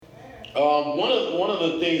One of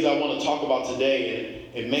the things I want to talk about today,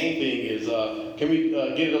 and main thing is, can we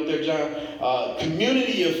get it up there, John?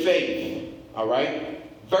 Community of faith, all right,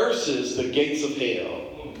 versus the gates of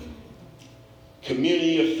hell.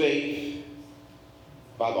 Community of faith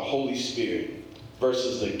by the Holy Spirit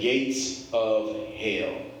versus the gates of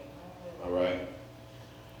hell, all right.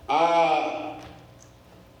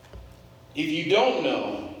 If you don't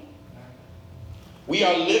know, we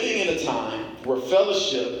are living in a time where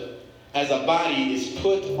fellowship as a body is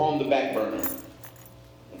put on the back burner.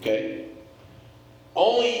 Okay?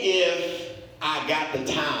 Only if I got the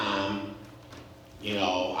time,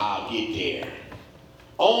 I'll get there.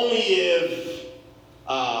 Only if,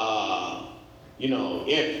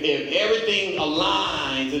 if everything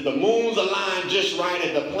aligns, if the moons align just right,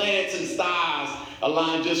 if the planets and stars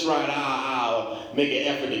align just right, I'll make an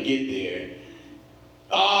effort to get there.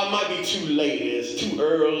 It might be too late. It's too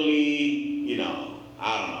early. I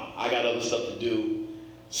don't know. I got other stuff to do.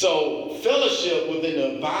 So fellowship within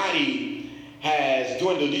the body has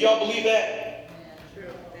dwindled. Do y'all believe that?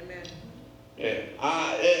 True. Amen. Yeah.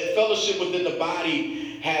 Fellowship within the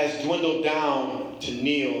body has dwindled down to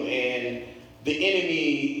nil, and the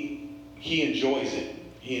enemy, he enjoys it.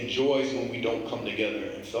 He enjoys when we don't come together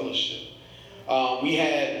in fellowship.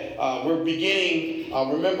 We're beginning,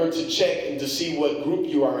 remember to check to see what group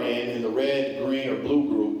you are in the red, green, or blue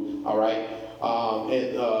group, all right?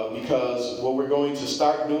 Because what we're going to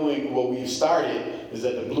start doing, what we've started, is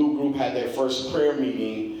that the blue group had their first prayer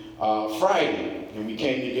meeting Friday. And we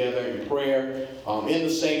came together in prayer in the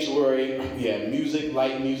sanctuary. We had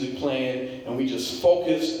light music playing, and we just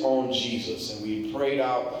focused on Jesus. And we prayed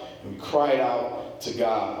out, and we cried out to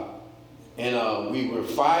God. And we were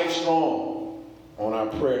 5 strong on our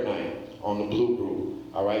prayer night on the blue group,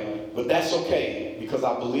 all right? But that's okay, because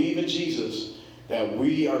I believe in Jesus that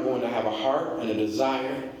we are going to have a heart and a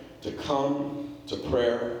desire to come to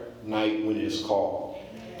prayer night when it is called.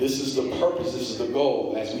 This is the purpose, this is the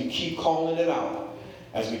goal. As we keep calling it out,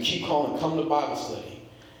 as we keep calling, come to Bible study.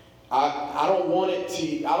 I don't want it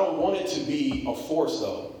to be a force,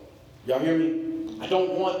 though. Y'all hear me? I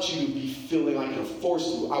don't want you to be feeling like you're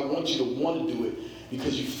forced to. I want you to want to do it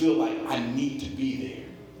because you feel like I need to be there.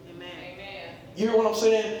 Amen. You hear what I'm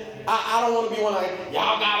saying? I don't want to be one like,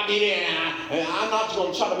 y'all got to be there. And I'm not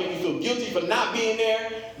going to try to make you feel guilty for not being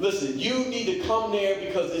there. Listen, you need to come there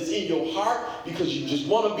because it's in your heart, because you just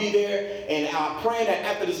want to be there. And I'm praying that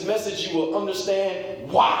after this message, you will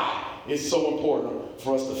understand why it's so important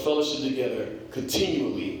for us to fellowship together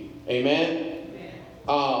continually. Amen?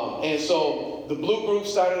 And so the blue group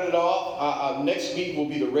started it off. Next week will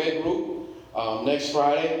be the red group. Next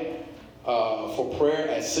Friday for prayer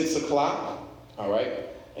at 6 o'clock. All right?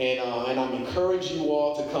 And I'm encouraging you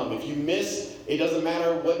all to come. If you missed, it doesn't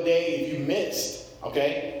matter what day. If you missed,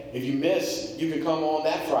 okay? If you missed, you can come on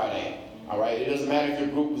that Friday. All right? It doesn't matter if your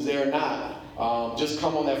group was there or not. Just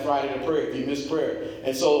come on that Friday to prayer if you missed prayer.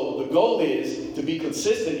 And so the goal is to be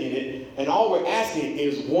consistent in it. And all we're asking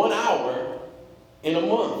is 1 hour in a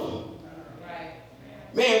month. Right.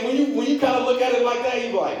 Man, when you kind of look at it like that,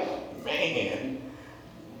 you're like, man,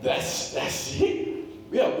 that's it.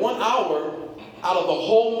 We have 1 hour out of the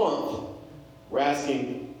whole month. We're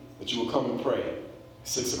asking that you will come and pray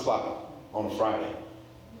 6 o'clock on a Friday.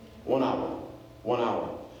 1 hour. 1 hour.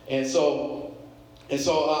 And so I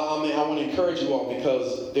want to encourage you all,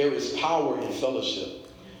 because there is power in fellowship.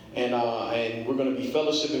 And we're going to be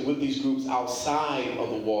fellowshipping with these groups outside of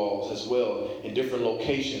the walls as well, in different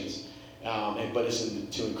locations. But it's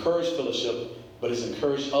to encourage fellowship, but it's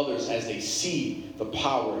encourage others as they see the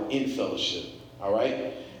power in fellowship. All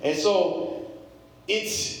right? And so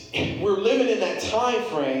we're living in that time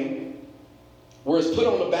frame where it's put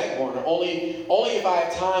on the back burner. Only if I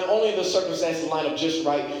have time, only if the circumstances line up just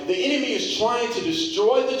right. The enemy is trying to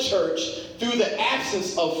destroy the church through the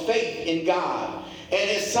absence of faith in God. And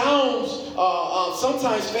it sounds,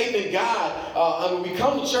 sometimes faith in God, we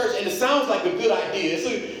come to church and it sounds like a good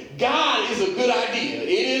idea. God is a good idea. It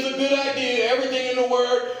is a good idea. Everything in the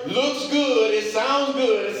word looks good. It sounds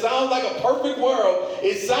good. It sounds like a perfect world.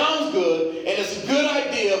 It sounds good, and it's a good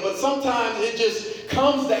idea, but sometimes it just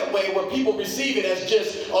comes that way where people receive it as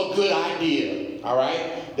just a good idea. All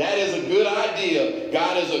right? That is a good idea.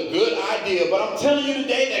 God is a good idea. But I'm telling you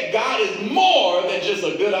today that God is more than just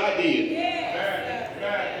a good idea. Yeah.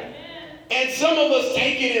 And some of us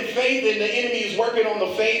take it in faith, and the enemy is working on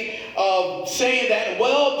the faith of saying that,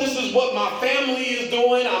 well, this is what my family is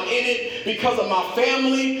doing. I'm in it because of my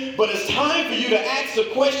family. But it's time for you to ask the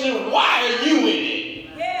question, why are you in it?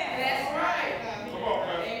 Yeah, that's right. Come on,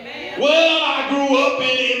 man. Amen. Well, I grew up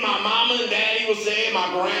in my mama and daddy was saved, my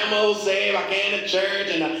grandma was saved, I came to church,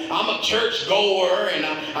 and I'm a church goer, and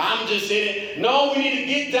I'm just in it. No, we need to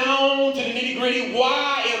get down to the nitty gritty.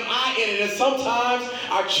 Why am I in it? And sometimes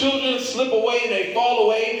our children slip away and they fall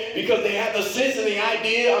away because they have the sense and the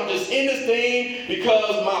idea, I'm just in this thing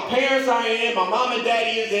because my parents are in it, my mom and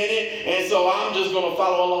daddy is in it, and so I'm just going to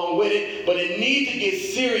follow along with it. But it needs to get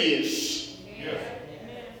serious. Yes.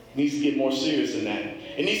 It needs to get more serious than that.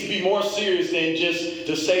 It needs to be more serious than just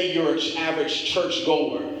to say you're an average church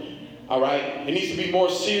goer. All right? It needs to be more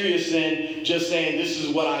serious than just saying this is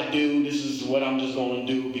what I do, this is what I'm just going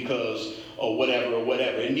to do because or whatever.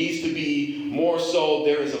 It needs to be more so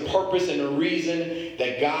there is a purpose and a reason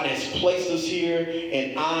that God has placed us here,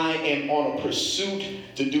 and I am on a pursuit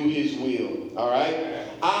to do his will. All right?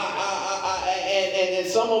 And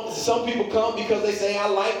some people come because they say, I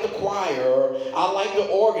like the choir, or I like the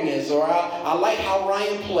organist, or I like how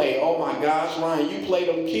Ryan play. Oh my gosh, Ryan, you play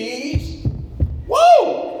them keys?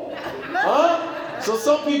 Woo! Huh? So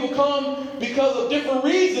some people come because of different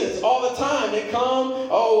reasons all the time. They come,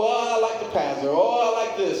 I like the pastor, I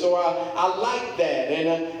like this, or I like that,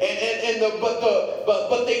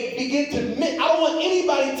 but they begin to miss. I don't want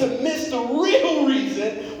anybody to miss the real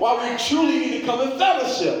reason why we truly need to come in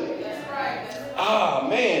fellowship. That's right.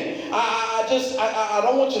 Man, I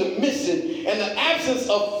don't want you to miss it. And the absence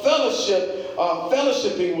of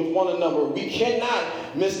fellowshipping with one another, we cannot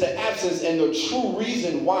miss the absence, and the true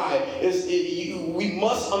reason why we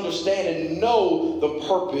must understand and know the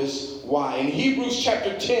purpose why. In Hebrews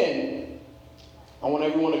chapter 10, I want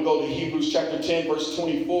everyone to go to Hebrews chapter 10, verse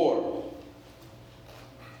 24.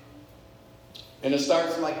 And it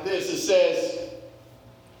starts like this. It says,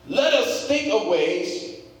 let us think of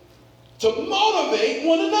ways to motivate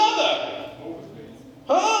one another.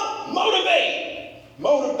 Huh?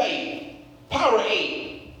 Motivate. Power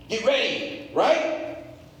 8. Get ready, right?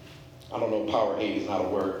 I don't know, Power 8 is not a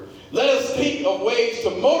word. Let us think of ways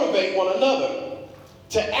to motivate one another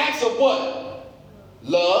to acts of what?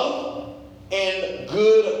 Love and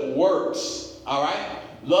good works. All right?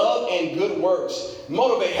 Love and good works.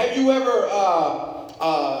 Motivate. Have you ever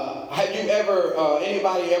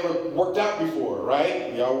anybody ever worked out before,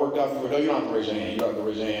 right? Y'all worked out before? No, you don't have to raise your hand. You don't have to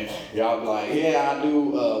raise your hand. Y'all be like, yeah, I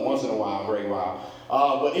do once in a while, great while.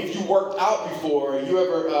 But if you worked out before, you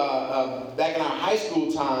ever, back in our high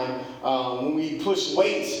school time, when we pushed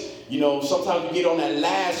weights, sometimes we get on that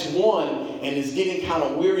last one and it's getting kind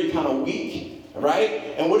of weary, kind of weak,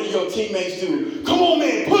 right? And what do your teammates do? Come on,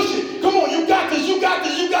 man, push it. Come on, you got this.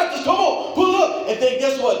 Come on, pull up. And then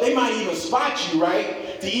guess what? They might even spot you, right?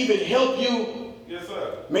 To even help you. Yes,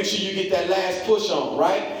 sir. Make sure you get that last push on,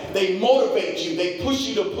 right? They motivate you. They push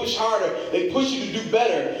you to push harder. They push you to do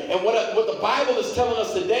better. And what the Bible is telling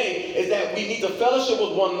us today is that we need to fellowship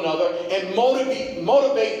with one another and motivate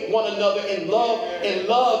one another in love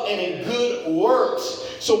and in good works.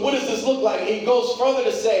 So what does this look like? It goes further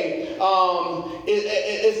to say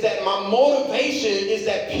is that my motivation is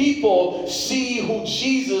that people see who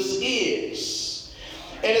Jesus is.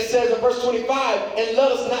 And it says in verse 25, and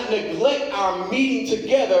let us not neglect our meeting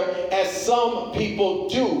together as some people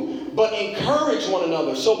do, but encourage one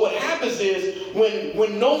another. So what happens is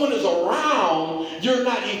when no one is around, you're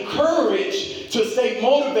not encouraged to stay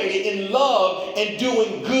motivated in love and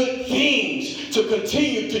doing good things, to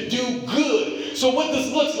continue to do good. So what this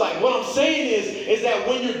looks like, what I'm saying is that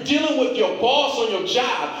when you're dealing with your boss on your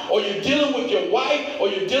job, or you're dealing with your wife, or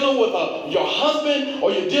you're dealing with your husband,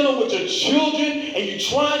 or you're dealing with your children, and you're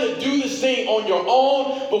trying to do this thing on your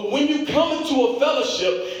own, but when you come into a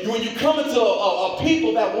fellowship, when you come into a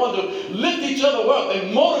people that want to lift each other up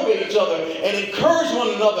and motivate each other and encourage one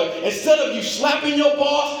another, instead of you slapping your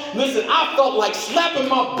boss, listen, I felt like slapping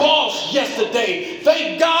my boss yesterday.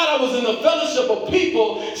 Thank God I was in the fellowship of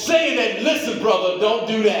people saying that, listen, brother, don't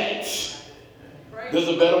do that. There's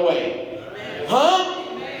a better way. Huh?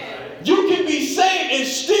 You can be saved and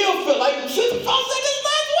still feel like, Sister Paul said this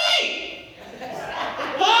last week.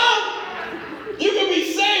 Huh? You can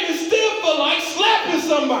be saved and still feel like slapping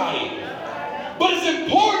somebody. But it's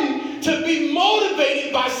important to be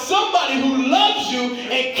motivated by somebody who loves you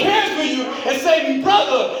and cares for you and say,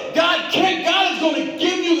 brother, God is going to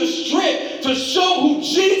give you the strength to show who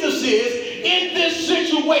Jesus is in this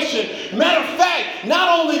situation. Matter of fact, not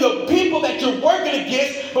only the people that you're working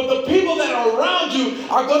against, but the people that are around you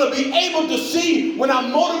are going to be able to see when I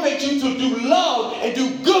motivate you to do love and do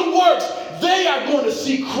good works, they are going to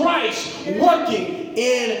see Christ working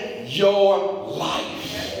in your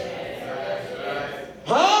life.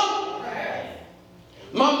 Huh?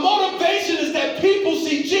 My motivation is that people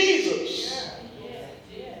see Jesus.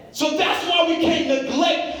 So that's why we can't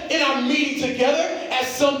neglect in our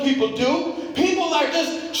people do. People are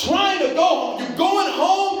just trying to go home. You're going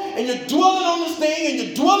home and you're dwelling on this thing and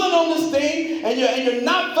you're dwelling on this thing and you're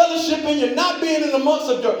not fellowshipping. You're not being in the midst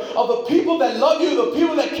of the people that love you, the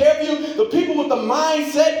people that care for you, the people with the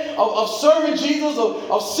mindset of serving Jesus,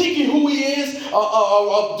 of seeking who he is,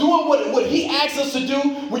 of doing what he asks us to do.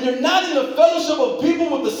 When you're not in the fellowship of people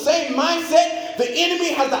with the same mindset, the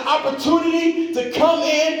enemy has the opportunity to come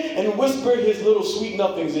in and whisper his little sweet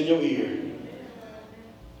nothings in your ear.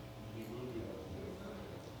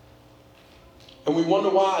 And we wonder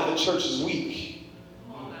why the church is weak.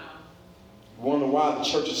 We wonder why the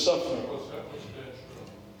church is suffering.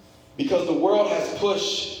 Because the world has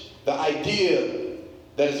pushed the idea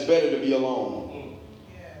that it's better to be alone.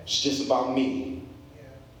 It's just about me.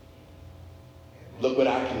 Look what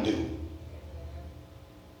I can do.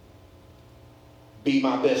 Be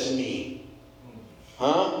my best me.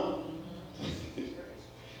 Huh?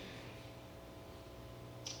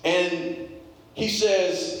 And he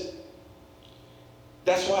says,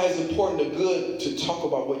 that's why it's important to talk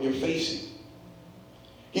about what you're facing.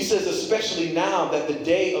 He says, especially now that the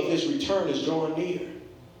day of his return is drawing near.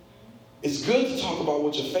 It's good to talk about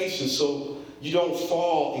what you're facing so you don't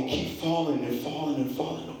fall and keep falling and falling and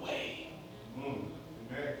falling away.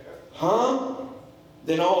 Huh?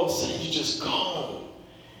 Then all of a sudden you're just gone.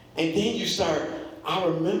 And then you start, I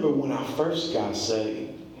remember when I first got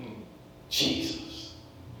saved. Jesus.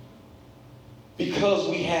 Because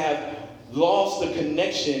we have lost the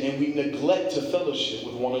connection and we neglect to fellowship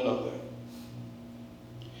with one another.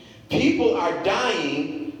 People are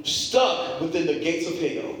dying stuck within the gates of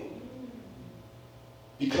hell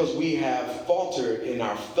because we have faltered in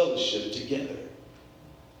our fellowship together.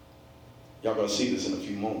 Y'all gonna see this in a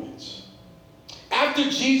few moments. After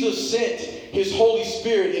Jesus sent his Holy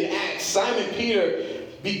Spirit in Acts, Simon Peter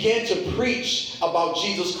began to preach about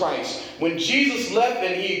Jesus Christ. When Jesus left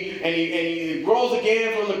and he rose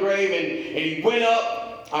again from the grave and he went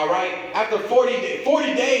up, all right, after 40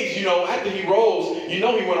 days, after he rose, he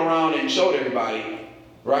went around and showed everybody,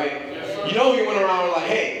 right? Yes, he went around like,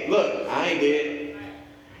 hey, look, I ain't dead.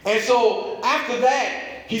 And so after that,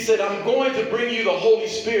 he said, I'm going to bring you the Holy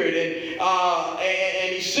Spirit.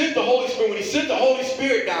 And he sent the Holy Spirit. When he sent the Holy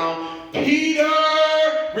Spirit down, Peter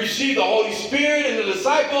received the Holy Spirit and the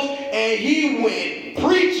disciples, and he went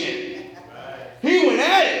preaching. He went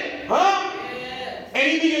at it, huh?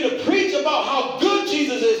 And he began to preach about how good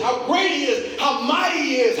Jesus is, how great he is, how mighty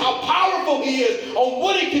he is, how powerful he is, on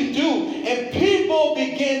what he can do. And people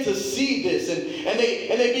begin to see this, and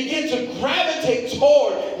they begin to gravitate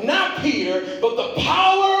toward not Peter, but the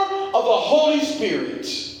power of the Holy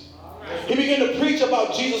Spirit. He began to preach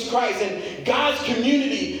about Jesus Christ, and God's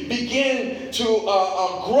community began to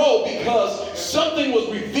grow because something was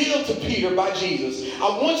revealed to Peter by Jesus. I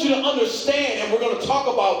want you to understand, and we're going to talk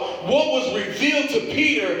about what was revealed to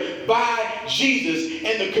Peter by Jesus.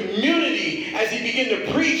 And the community, as he began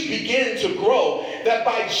to preach, began to grow. That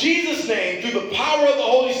by Jesus' name, through the power of the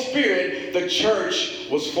Holy Spirit, the church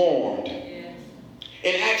was formed.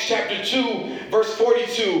 In Acts chapter 2, verse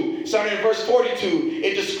 42, starting in verse 42,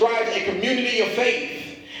 it describes a community of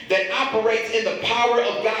faith that operates in the power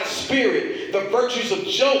of God's Spirit, the virtues of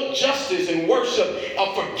justice and worship,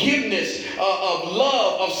 of forgiveness, of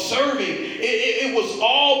love, of serving. It was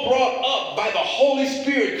all brought up by the Holy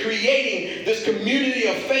Spirit, creating this community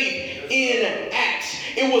of faith in Acts.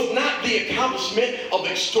 It was not the accomplishment of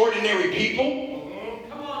extraordinary people.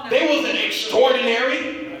 They wasn't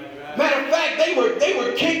extraordinary. Matter of fact, they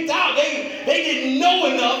were kicked out. They didn't know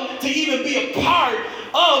enough to even be a part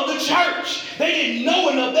of the church. They didn't know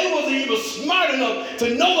enough. They wasn't even smart enough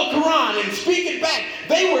to know the Quran and speak it back.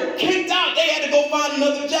 They were kicked out. They had to go find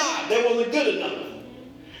another job. They wasn't good enough.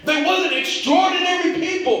 They wasn't extraordinary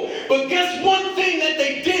people. But guess one thing that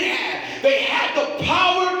they did have? They had the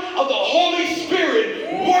power of the Holy Spirit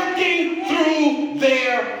working through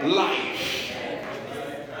their life.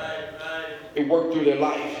 It worked through their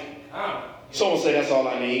life. Someone say, that's all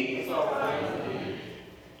I need.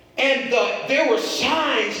 And there were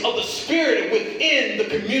signs of the Spirit within the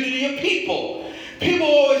community of people. People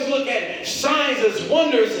always look at signs as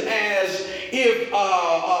wonders, as if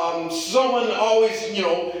someone always,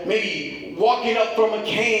 maybe walking up from a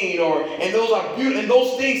cane, and those are beautiful, and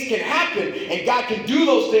those things can happen, and God can do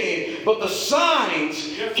those things. But the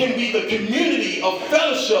signs can be the community of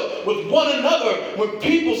fellowship with one another when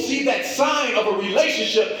people see that sign of a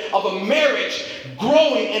relationship, of a marriage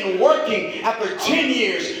growing and working after 10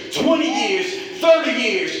 years, 20 years, 30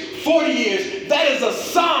 years, 40 years. That is a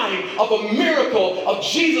sign of a miracle of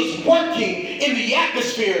Jesus working in the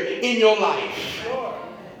atmosphere in your life.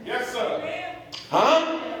 Yes, sir.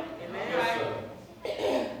 Huh? Yes, sir.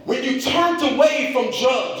 When you turned away from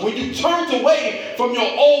drugs, when you turned away from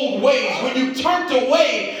your old ways, when you turned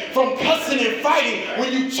away from cussing and fighting,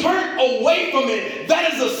 when you turned away from it,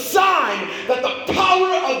 that is a sign that the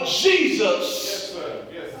power of Jesus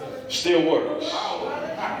still works.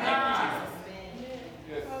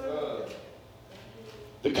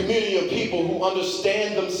 The community of people who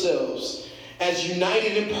understand themselves as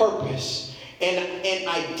united in purpose and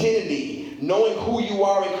identity, knowing who you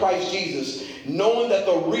are in Christ Jesus, knowing that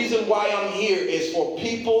the reason why I'm here is for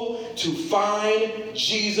people to find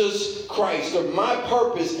Jesus Christ. Or my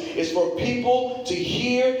purpose is for people to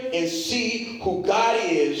hear and see who God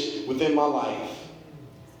is within my life.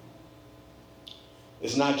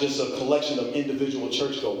 It's not just a collection of individual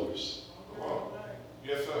churchgoers.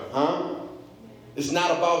 Yes, sir. Huh? It's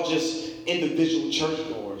not about just individual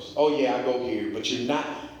churchgoers. Oh yeah, I go here, but you're not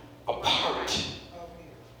a part.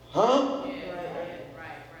 Huh?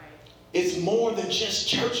 It's more than just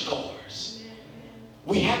churchgoers.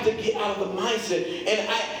 We have to get out of the mindset.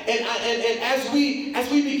 And as we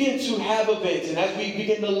begin to have events, and as we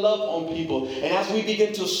begin to love on people, and as we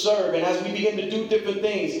begin to serve, and as we begin to do different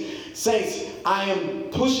things, saints, I am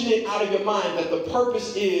pushing it out of your mind that the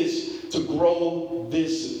purpose is to grow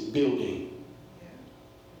this building.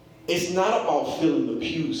 It's not about filling the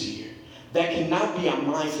pews here. That cannot be our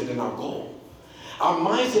mindset and our goal. Our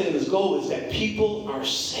mindset and his goal is that people are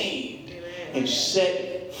saved and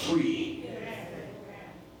set free.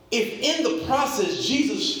 If in the process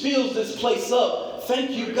Jesus fills this place up,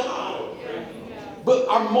 thank you, God. But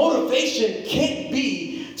our motivation can't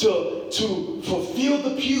be to fulfill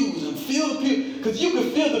the pews and fill the pews, because you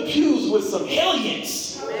can fill the pews with some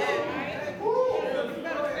hellions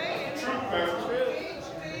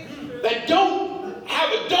that don't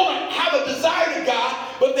have a desire to God,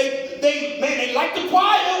 but they like the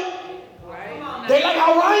choir. They like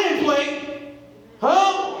how Ryan played.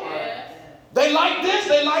 Huh? They like this,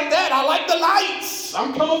 they like that. I like the lights.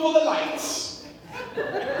 I'm coming for the lights.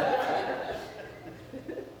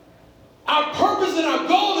 Our purpose and our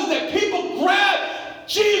goal is that people grab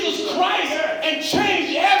Jesus Christ and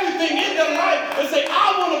change everything in their life and say,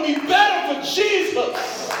 I want to be better for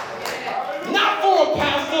Jesus. Not for a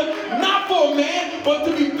pastor, not for a man, but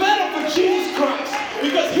to be better for Jesus Christ.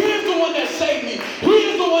 Because he is the one that saved me. He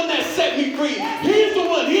is the one that set me free. He is the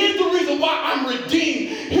one. He is the reason why I'm redeemed.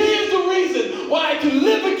 He is the reason why I can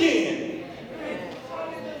live again.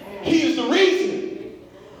 He is the reason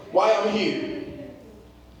why I'm here.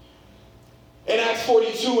 In Acts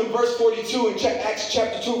 42 and verse 42, in Acts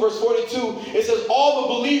chapter 2, verse 42, it says, all the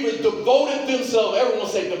believers devoted themselves. Everyone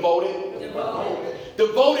say devoted.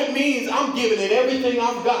 Devoted means I'm giving it everything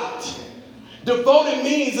I've got. Devoted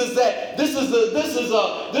means is that this is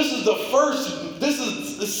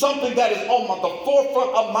something that is on the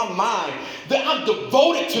forefront of my mind. That I'm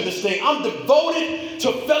devoted to this thing. I'm devoted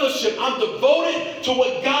to fellowship. I'm devoted to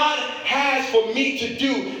what God has for me to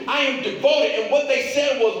do. I am devoted. And what they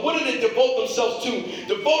said was, what did they devote themselves to?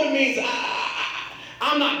 Devoted means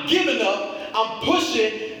I'm not giving up. I'm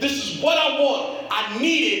pushing. This is what I want. I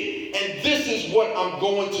need it. And this is what I'm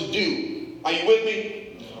going to do. Are you with me?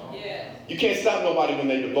 You can't stop nobody when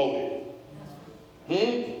they're devoted.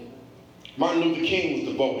 Martin Luther King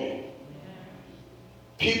was devoted.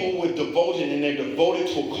 People with devotion and they're devoted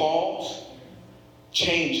to a cause,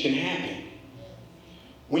 change can happen.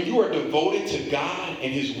 When you are devoted to God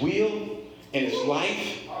and his will and his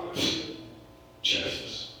life,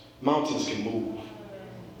 Jesus, mountains can move.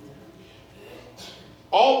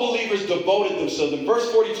 All believers devoted themselves. In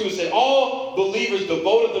verse 42 it said, all believers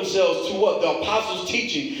devoted themselves to what? The apostles'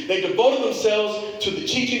 teaching. They devoted themselves to the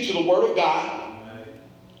teaching, to the word of God.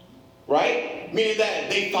 Right? Meaning that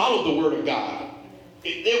they followed the word of God.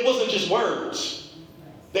 It wasn't just words.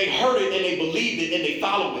 They heard it and they believed it and they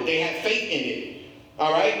followed it. They had faith in it.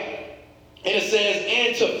 All right? And it says,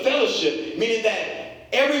 and to fellowship, meaning that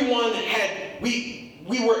everyone had, we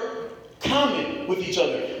were common with each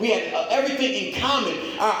other. We had everything in common.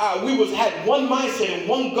 We had one mindset and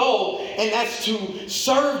one goal, and that's to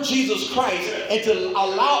serve Jesus Christ and to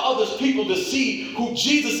allow others people to see who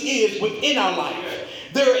Jesus is within our life.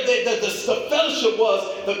 The fellowship was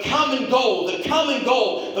the common goal. The common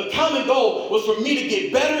goal was for me to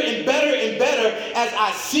get better and better and better as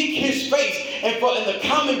I seek his face. And the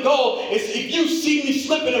common goal is, if you see me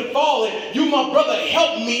slipping and falling, you, my brother,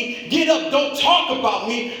 help me. Get up. Don't talk about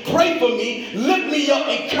me. Pray for me. Lift me up.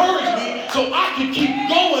 Encourage me so I can keep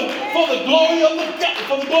going for the glory of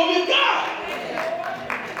God.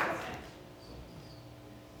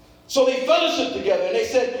 So they fellowshiped together, and they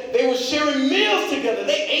said they were sharing meals together.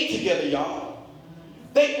 They ate together, y'all.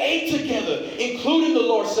 They ate together, including the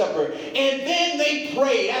Lord's Supper. And then they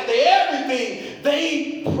prayed. After everything,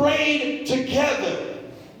 they prayed together.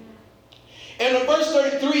 And in verse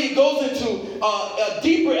 33, it goes into a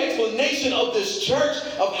deeper explanation of this church,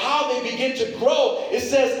 of how they begin to grow. It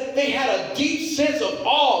says they had a deep sense of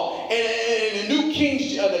awe. And the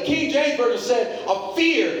King James Version said, a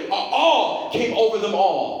fear, a awe came over them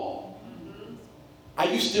all. Are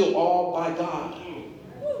you still awed by God?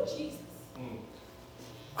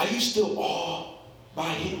 Are you still awed by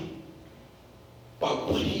Him? By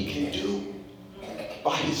what He can do?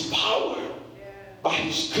 By His power? By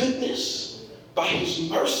His goodness? By His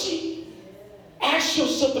mercy? Ask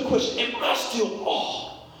yourself the question, am I still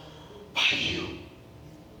awed by You?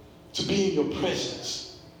 To be in Your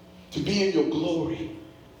presence, to be in Your glory.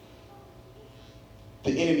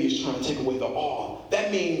 The enemy is trying to take away the awe.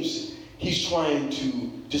 That means he's trying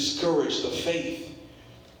to discourage the faith.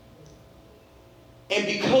 And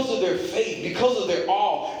because of their faith, because of their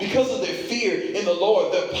awe, because of their fear in the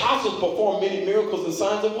Lord, the apostles performed many miracles and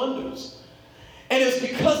signs and wonders. And it's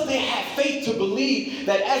because they had faith to believe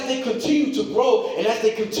that as they continue to grow and as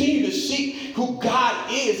they continue to seek who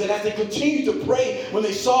God is, and as they continue to pray when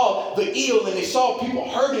they saw the ill and they saw people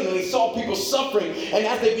hurting and they saw people suffering, and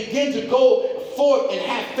as they begin to go forth and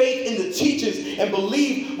have faith in the teachings and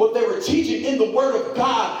believe what they were teaching in the Word of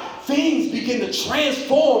God, things begin to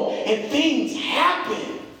transform and things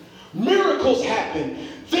happen. Miracles happen.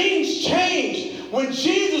 Things change. When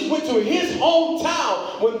Jesus went to His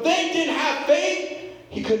hometown, when they didn't have faith,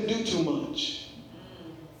 He couldn't do too much.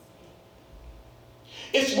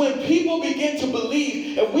 It's when people begin to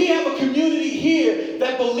believe, and we have a community here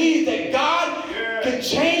that believes that God can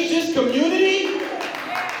change this community.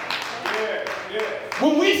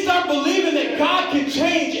 When we start believing that God can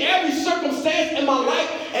change every circumstance in my life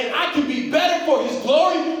and I can be better for His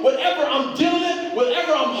glory, whatever I'm dealing with,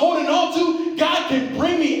 whatever I'm holding on to, God can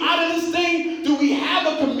bring me out of this thing. Do we have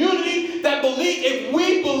a community that believes, if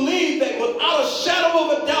we believe that without a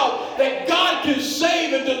shadow of a doubt that God can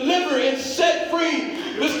save and deliver and set free,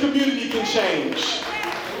 this community can change.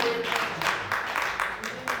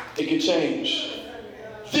 It can change.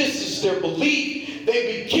 This is their belief.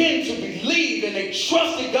 They begin to believe and they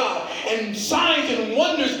trust in God, and signs and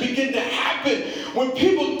wonders begin to happen. When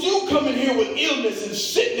people do come in here with illness and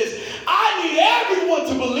sickness, I need everyone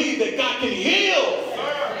to believe that God can heal,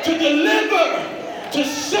 to deliver, to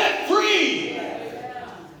set free.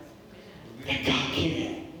 That God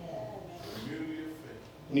can.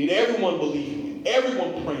 I need everyone believing,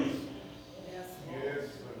 everyone praying.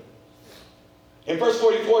 In verse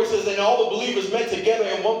 44, it says, and all the believers met together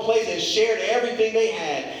in one place and shared everything they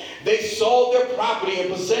had. They sold their property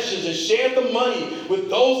and possessions and shared the money with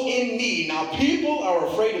those in need. Now, people are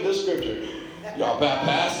afraid of this scripture. Y'all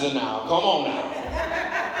baptized it now. Come on now.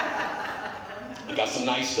 I got some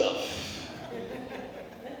nice stuff.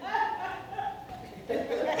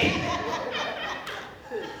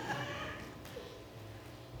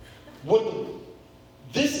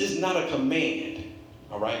 This is not a command,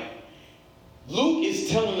 all right? Luke is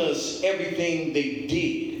telling us everything they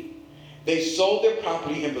did. They sold their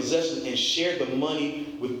property and possessions and shared the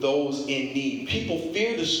money with those in need. People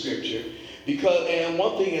fear the scripture because, and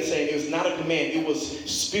one thing is saying, it was not a command, it was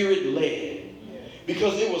spirit-led.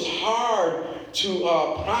 Because it was hard to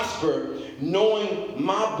prosper knowing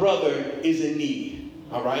my brother is in need,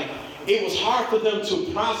 all right? It was hard for them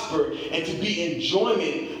to prosper and to be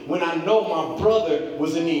enjoyment when I know my brother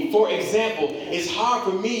was in need. For example, it's hard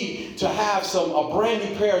for me to have a brand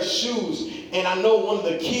new pair of shoes and I know one of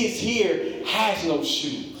the kids here has no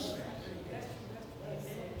shoes.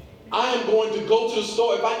 I am going to go to the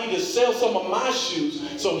store. If I need to sell some of my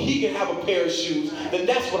shoes so he can have a pair of shoes, then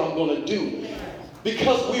that's what I'm going to do.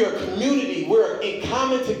 Because we are a community, we're in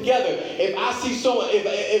common together. If I see someone, if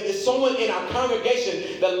it's someone in our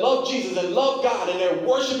congregation that love Jesus and love God and they're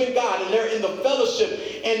worshiping God and they're in the fellowship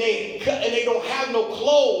and they don't have no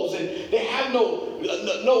clothes and they have no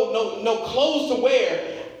clothes to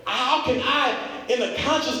wear, how can I, in a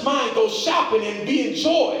conscious mind, go shopping and be in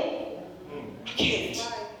joy? I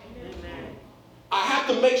can't. I have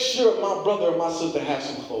to make sure my brother or my sister has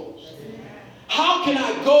some clothes. How can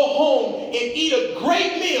I go home and eat a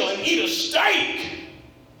great meal and eat a steak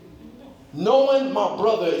knowing my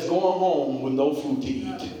brother is going home with no food to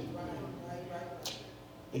eat?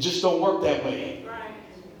 It just don't work that way.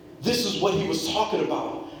 This is what he was talking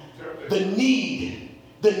about. The need.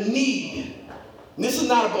 The need. And this is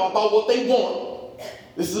not about what they want.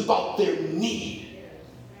 This is about their need.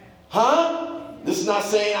 Huh? This is not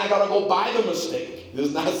saying I got to go buy them a steak. This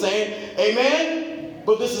is not saying, amen?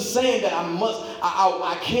 But this is saying that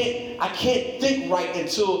I can't think right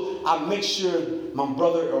until I make sure my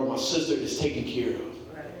brother or my sister is taken care of.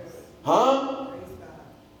 Huh?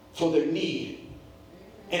 For their need.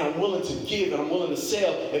 And I'm willing to give and I'm willing to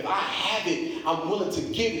sell. If I have it, I'm willing to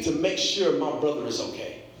give it to make sure my brother is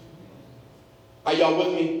okay. Are y'all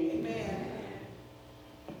with me? Amen.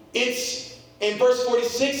 It's in verse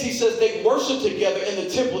 46, he says they worship together in the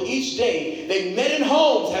temple each day. They met in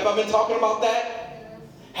homes. Have I been talking about that?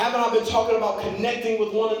 Haven't I been talking about connecting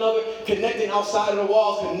with one another, connecting outside of the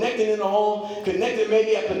walls, connecting in the home, connecting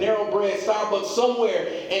maybe at Panera Bread, Starbucks, somewhere,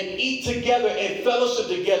 and eat together and fellowship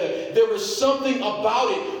together? There is something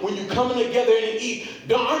about it when you come together and eat.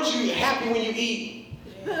 Aren't you happy when you eat?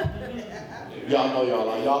 Y'all know y'all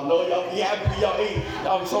are. Y'all know y'all be happy when y'all eat.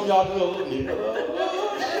 Some of y'all do a little bit.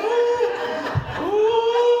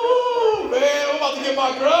 Ooh, man, I'm about to get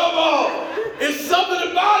my grandma. It's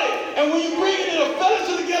something about it. And when you bring it in a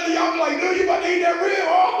fellowship together, y'all be like, dude, you about to eat that rib?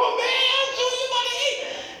 Oh, man, I'm sure you about to eat.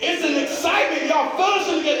 It's an excitement. Y'all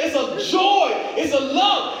fellowship together. It's a joy. It's a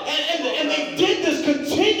love. And they did this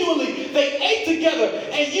continually. They ate together.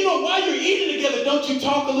 And you know, while you're eating together, don't you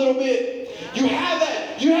talk a little bit? You have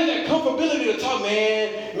that comfortability to talk,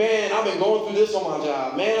 man, I've been going through this on my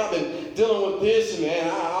job. Man, I've been dealing with this,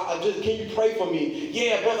 man. I just, can you pray for me?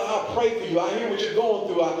 Yeah, brother, I'll pray for you. I hear what you're going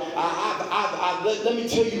through. Let me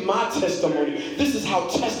tell you my testimony. This is how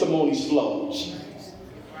testimonies flow.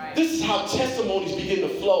 This is how testimonies begin to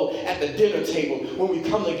flow at the dinner table when we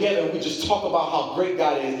come together and we just talk about how great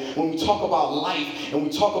God is, when we talk about life and we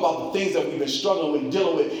talk about the things that we've been struggling with,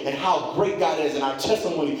 dealing with, and how great God is, and our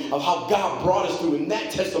testimony of how God brought us through. And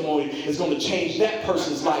that testimony is going to change that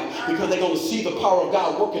person's life because they're going to see the power of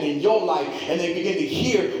God working in your life, and they begin to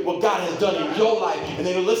hear what God has done in your life, and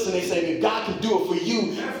they listen, they say, if God can do it for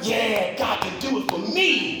you, yeah, God can do it for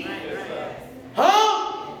me. Huh?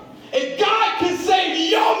 If God can save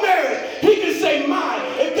your marriage, he can save mine.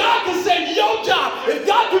 If God can save your job, if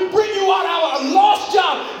God can bring you out of a lost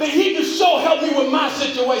job, then he can help me with my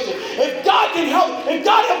situation. If God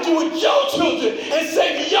helped you with your children and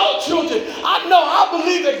save your children, I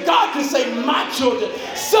believe that God can save my children.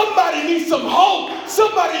 Somebody needs some hope.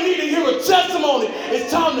 Somebody needs to hear a testimony. It's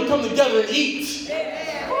time to come together and eat.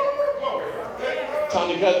 Time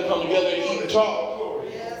to come together and eat and talk.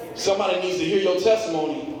 Somebody needs to hear your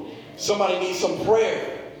testimony. Somebody needs some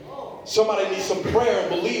prayer. Somebody needs some prayer and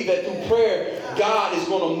believe that through prayer, God is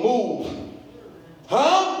going to move.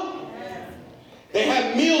 Huh? They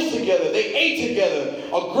had meals together. They ate together.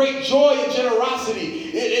 A great joy and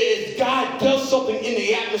generosity. God does something in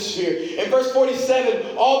the atmosphere. In verse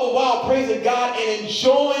 47, all the while praising God and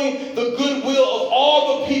enjoying the goodwill of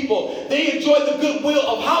all the people. They enjoyed the goodwill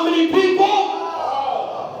of how many people?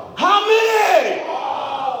 How many?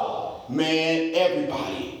 Man,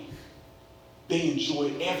 everybody. They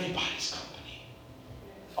enjoyed everybody's company.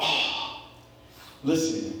 Oh,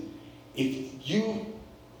 listen, if you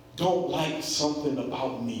don't like something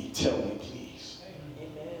about me, tell me, please.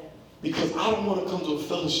 Amen. Because I don't want to come to a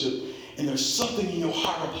fellowship and there's something in your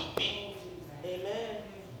heart about me. Amen.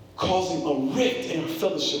 Causing a rift in our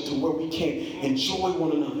fellowship to where we can't enjoy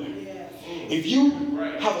one another. Yes. If you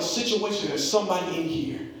have a situation with somebody in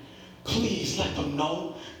here, please let them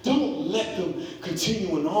know. Don't let them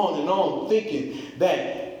continuing on and on thinking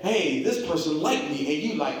that, hey, this person liked me and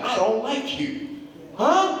you like, I don't like you.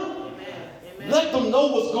 Huh? Amen. Let them know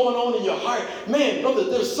what's going on in your heart. Man, brother,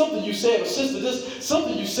 there's something you said, or sister, there's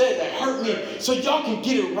something you said that hurt me, so y'all can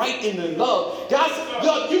get it right in the love. Guys,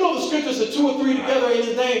 you know the scriptures that 2 or 3 together in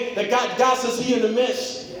his name, that God says he in the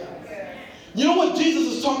midst. You know what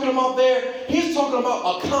Jesus is talking about there? He's talking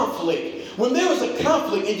about a conflict. When there is a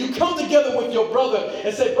conflict and you come together with your brother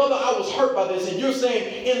and say, brother, I was hurt by this, and you're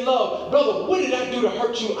saying in love, brother, what did I do to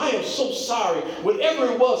hurt you? I am so sorry. Whatever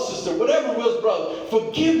it was, sister, whatever it was, brother,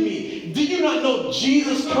 forgive me. Do you not know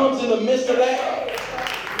Jesus comes in the midst of that?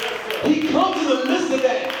 He comes in the midst of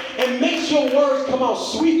that and makes your words come out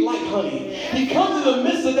sweet like honey. He comes in the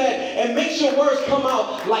midst of that and makes your words come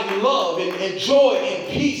out like love and joy and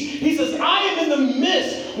peace. He says, I am in the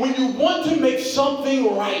midst when you want to make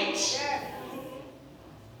something right.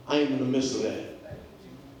 I am in the midst of that.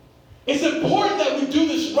 It's important that we do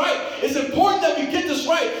this right. It's important that we get this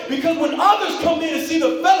right, because when others come in and see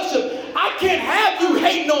the fellowship, I can't have you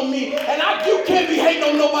hating on me, and you can't be hating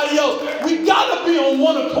on nobody else. We got to be on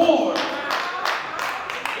one accord.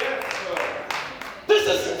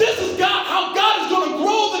 This is God, how God is going to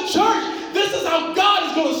grow the church. This is how God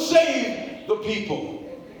is going to save the people.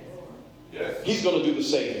 He's going to do the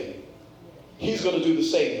saving. He's going to do the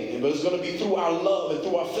saving, but it's going to be through our love and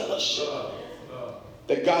through our fellowship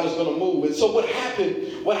that God is going to move. And so what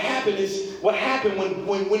happened when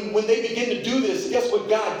they begin to do this, guess what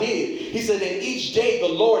God did? He said, and each day the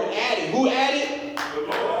Lord added, who added? The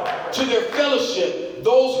Lord. To their fellowship,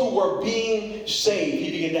 those who were being saved.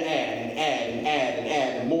 He began to add and add and add and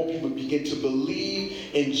add. And more people began to believe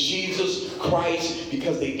in Jesus Christ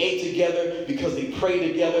because they ate together, because they prayed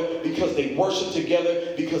together, because they worshiped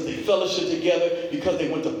together, because they fellowshiped together, because they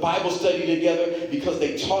went to Bible study together, because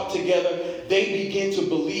they taught together. They began to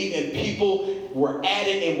believe, and people were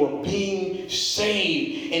added and were being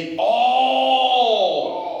saved. And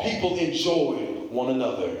all people enjoyed one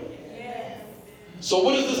another. So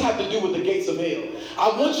what does this have to do with the gates of hell? I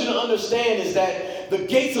want you to understand is that the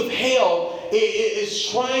gates of hell is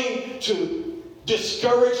trying to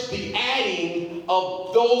discourage the adding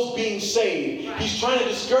of those being saved. He's trying to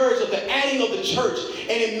discourage the adding of the church.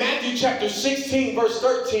 And in Matthew chapter 16, verse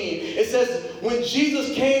 13, it says, when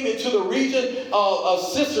Jesus came into the region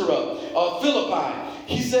of Caesarea Philippi,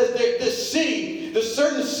 he says that this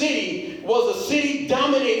certain city was a city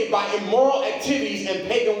dominated by immoral activities and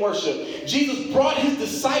pagan worship. Jesus brought his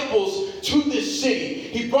disciples to this city.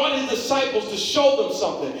 He brought his disciples to show them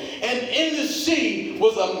something. And in this city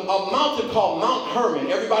was a mountain called Mount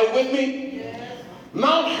Hermon. Everybody with me? Yes.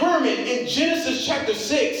 Mount Hermon in Genesis chapter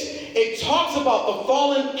 6, it talks about the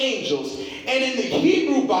fallen angels. And in the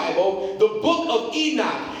Hebrew Bible, the book of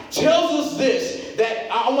Enoch tells us this,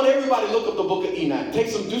 that I want everybody to look up the book of Enoch.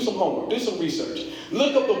 Do some homework, do some research.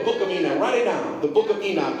 Look up the book of Enoch, write it down, the book of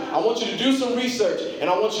Enoch. I want you to do some research, and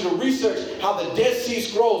I want you to research how the Dead Sea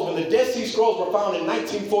Scrolls, when the Dead Sea Scrolls were found in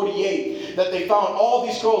 1948, that they found all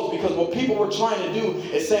these scrolls because what people were trying to do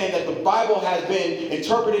is saying that the Bible has been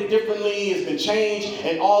interpreted differently, it's been changed,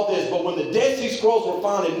 and all this. But when the Dead Sea Scrolls were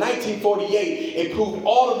found in 1948, it proved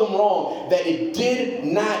all of them wrong, that it did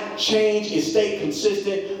not change, it stayed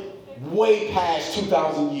consistent way past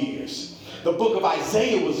 2,000 years. The book of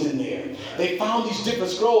Isaiah was in there. They found these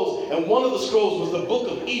different scrolls, and one of the scrolls was the book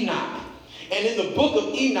of Enoch. And in the book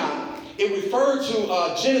of Enoch, it referred to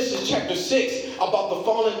Genesis chapter 6 about the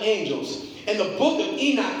fallen angels. And the book of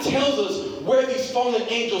Enoch tells us where these fallen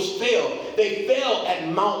angels fell. They fell at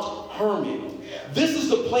Mount Hermon. This is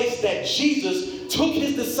the place that Jesus took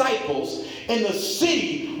his disciples in the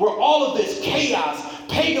city where all of this chaos,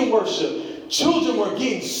 pagan worship, children were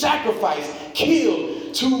getting sacrificed, killed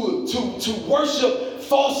to worship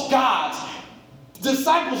false gods.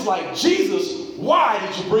 Disciples like, Jesus, why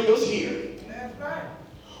did you bring us here?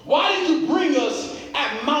 Why did you bring us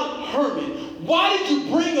at Mount Hermon? Why did you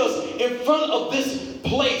bring us in front of this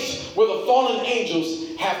place where the fallen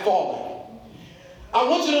angels have fallen? I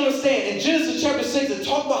want you to understand, in Genesis chapter 6, it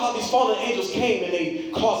talks about how these fallen angels came and they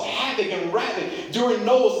caused havoc and ravage during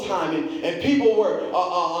Noah's time. And people were,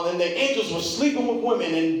 and the angels were sleeping with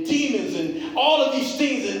women and demons and all of these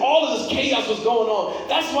things and all of this chaos was going on.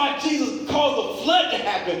 That's why Jesus caused a flood to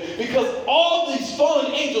happen, because all of these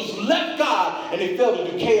fallen angels left God and they fell to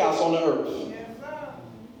do chaos on the earth.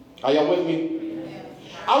 Are y'all with me?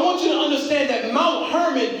 I want you to understand that Mount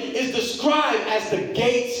Hermon is described as the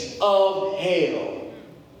gates of hell.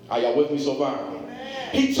 Are y'all with me so far?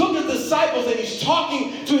 He took his disciples and he's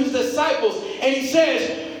talking to his disciples and he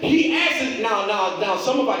says, he asks, now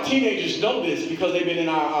some of our teenagers know this because they've been in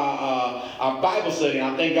our Bible study.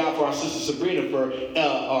 And I thank God for our sister Sabrina for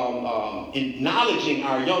acknowledging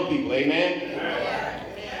our young people. Amen?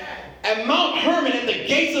 At Mount Hermon, at the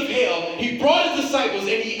gates of hell, he brought his disciples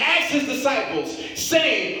and he asked his disciples,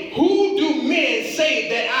 saying, who do men say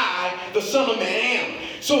that I, the Son of Man, am?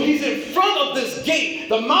 So he's in front of this gate,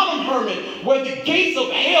 the Mount Hermon, where the gates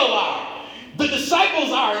of hell are. The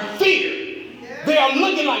disciples are in fear. They are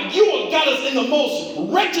looking like, you have got us in the most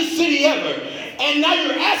wretched city ever. And now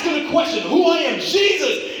you're asking the question, who I am?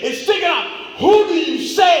 Jesus is sticking out. Who do you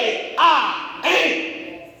say I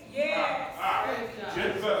am? Yes.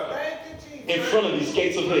 In front of these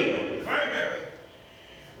gates of hell.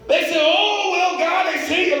 They say, oh, well, God, they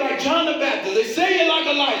say you're like John the Baptist. They say you're like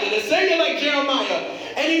Elijah. They say you're like Jeremiah.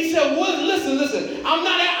 And he said, well, listen. I'm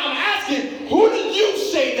asking, who do you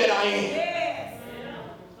say that I am? Yes.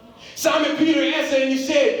 Simon Peter answered and he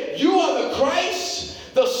said, you are the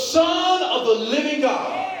Christ, the Son of the living God.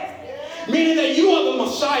 Yes. Meaning that you are the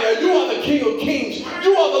Messiah. You are the King of Kings.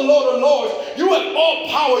 You are the Lord of Lords. You have all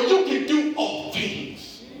power. You can do all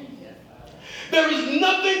things. There is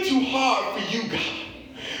nothing too hard for you, God.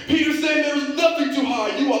 Peter said, there is nothing too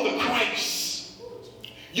hard. You are the Christ.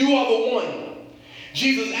 You are the one.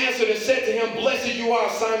 Jesus answered and said to him, blessed you are,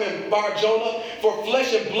 Simon Bar-Jonah, for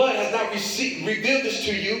flesh and blood has not revealed this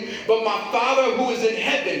to you, but my Father who is in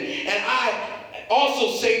heaven. And I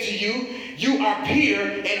also say to you, You are Peter,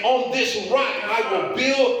 and on this rock I will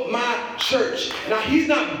build my church. Now, he's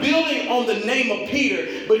not building on the name of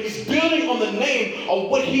Peter, but he's building on the name of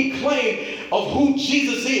what he claimed of who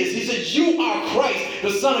Jesus is. He says, you are Christ, the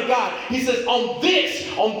Son of God. He says, on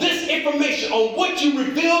this information, on what you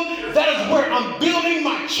revealed, that is where I'm building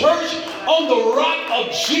my church, on the rock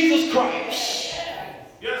of Jesus Christ.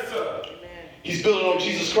 Yes, sir. He's building on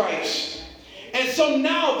Jesus Christ. And so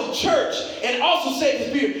now the church, and also said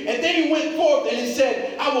to Peter, and then he went forth and he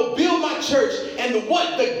said, I will build my church, and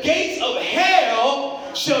the gates of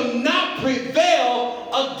hell shall not prevail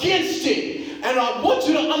against it. And I want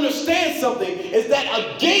you to understand something, is that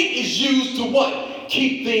a gate is used to what?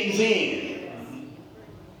 Keep things in.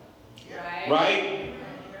 Right?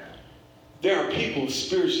 There are people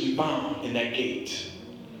spiritually bound in that gate.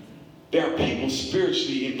 There are people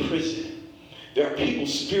spiritually in prison. There are people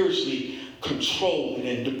spiritually controlled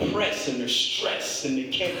and depressed, and they're stressed, and they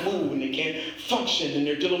can't move, and they can't function, and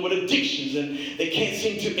they're dealing with addictions, and they can't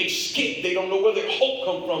seem to escape. They don't know where their hope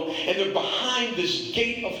comes from, and they're behind this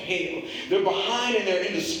gate of hell. They're behind, and they're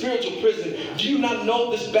in the spiritual prison. Do you not know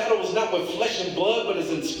this battle is not with flesh and blood, but it's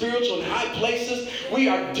in spiritual and high places? We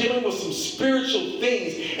are dealing with some spiritual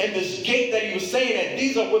things, and this gate that he was saying that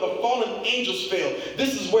these are where the fallen angels fell.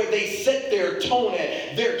 This is where they set their tone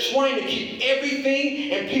at. They're trying to keep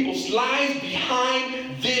everything and people's lives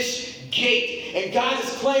behind this gate. And God is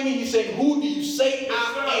claiming, he's saying, who do you say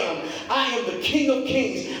I am? I am the King of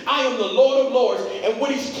Kings. I am the Lord of Lords. And what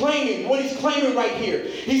he's claiming right here,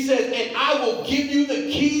 he says, and I will give you the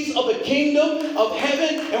keys of the kingdom of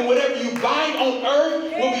heaven, and whatever you bind on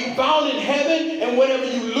earth will be bound in heaven, and whatever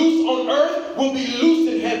you loose on earth will be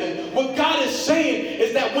loosed in heaven. What God is saying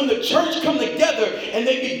is that when the church come together and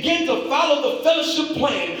they begin to follow the fellowship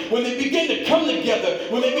plan, when they begin to come together,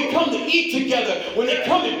 when they become to eat together, when they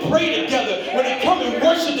come and pray together, when they come and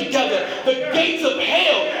worship together, the gates of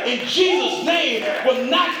hell in Jesus' name will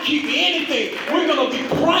not keep anything. We're going to be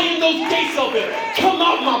prying those gates open. Come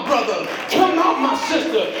out, my brother. Come out, my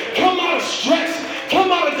sister. Come out of stress. Come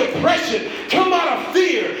out of depression. Come out of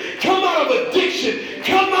fear. Come out of addiction.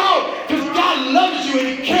 Come out, because God loves you and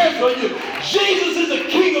he cares for you. Jesus is the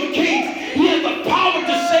King of Kings. He has the power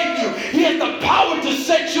to save you. He has the power to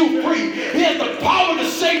set you free. He has the power to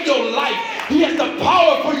save your life. He has the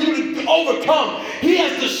power for you to overcome. He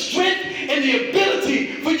has the strength and the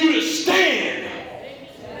ability for you to stand.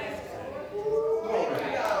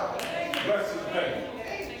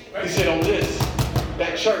 He said on this,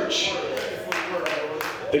 that church,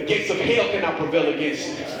 the gates of hell cannot prevail against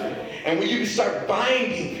it. And when you start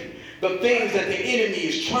binding the things that the enemy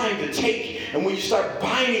is trying to take, and when you start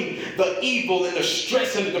binding the evil and the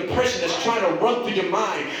stress and the depression that's trying to run through your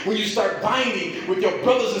mind, when you start binding with your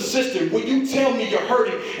brothers and sisters, when you tell me you're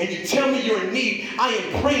hurting and you tell me you're in need, I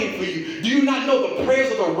am praying for you. Do you not know the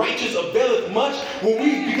prayers of the righteous availeth much? When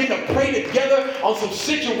we begin to pray together on some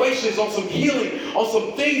situations, on some healing, on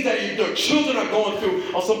some things that your children are going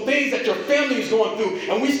through, on some things that your family is going through,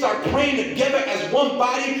 and we start praying together as one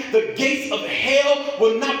body, the gates of hell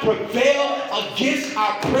will not prevail against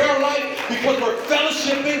our prayer life, because we're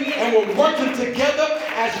fellowshipping and we're working together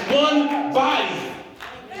as one body.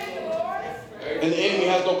 And the enemy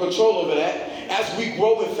has no control over that. As we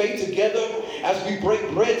grow in faith together, as we break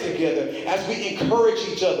bread together, as we encourage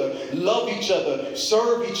each other, love each other,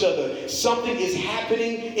 serve each other, something is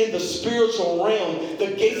happening in the spiritual realm.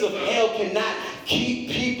 The gates of hell cannot keep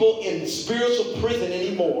people in spiritual prison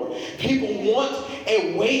anymore. People want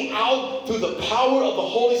a way out through the power of the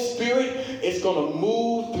Holy Spirit. It's going to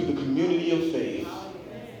move through the community of faith.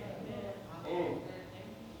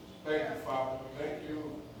 Thank you, Father. Thank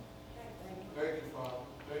you. Thank you, Father.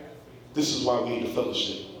 Thank you. This is why we need a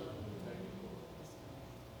fellowship.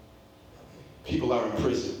 People are in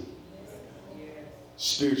prison,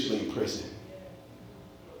 spiritually in prison.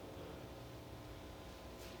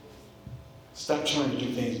 Stop trying to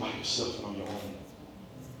do things by yourself and on your own.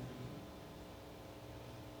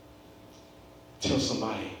 Tell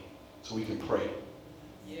somebody so we can pray.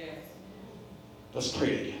 Yes. Let's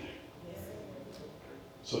pray together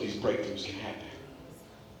so these breakthroughs can happen.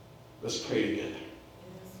 Let's pray together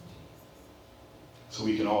so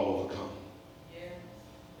we can all overcome.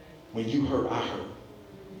 When you hurt, I hurt.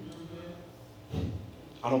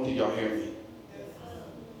 I don't think y'all hear me.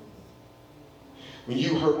 When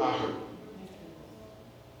you hurt, I hurt.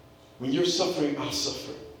 When you're suffering, I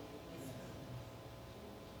suffer.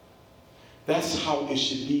 That's how it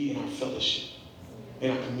should be in our fellowship,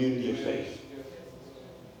 in our community of faith.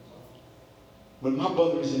 When my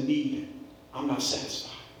brother is in need, I'm not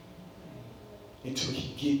satisfied until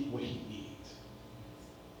he gets what he needs.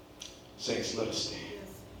 Saints, let us stand.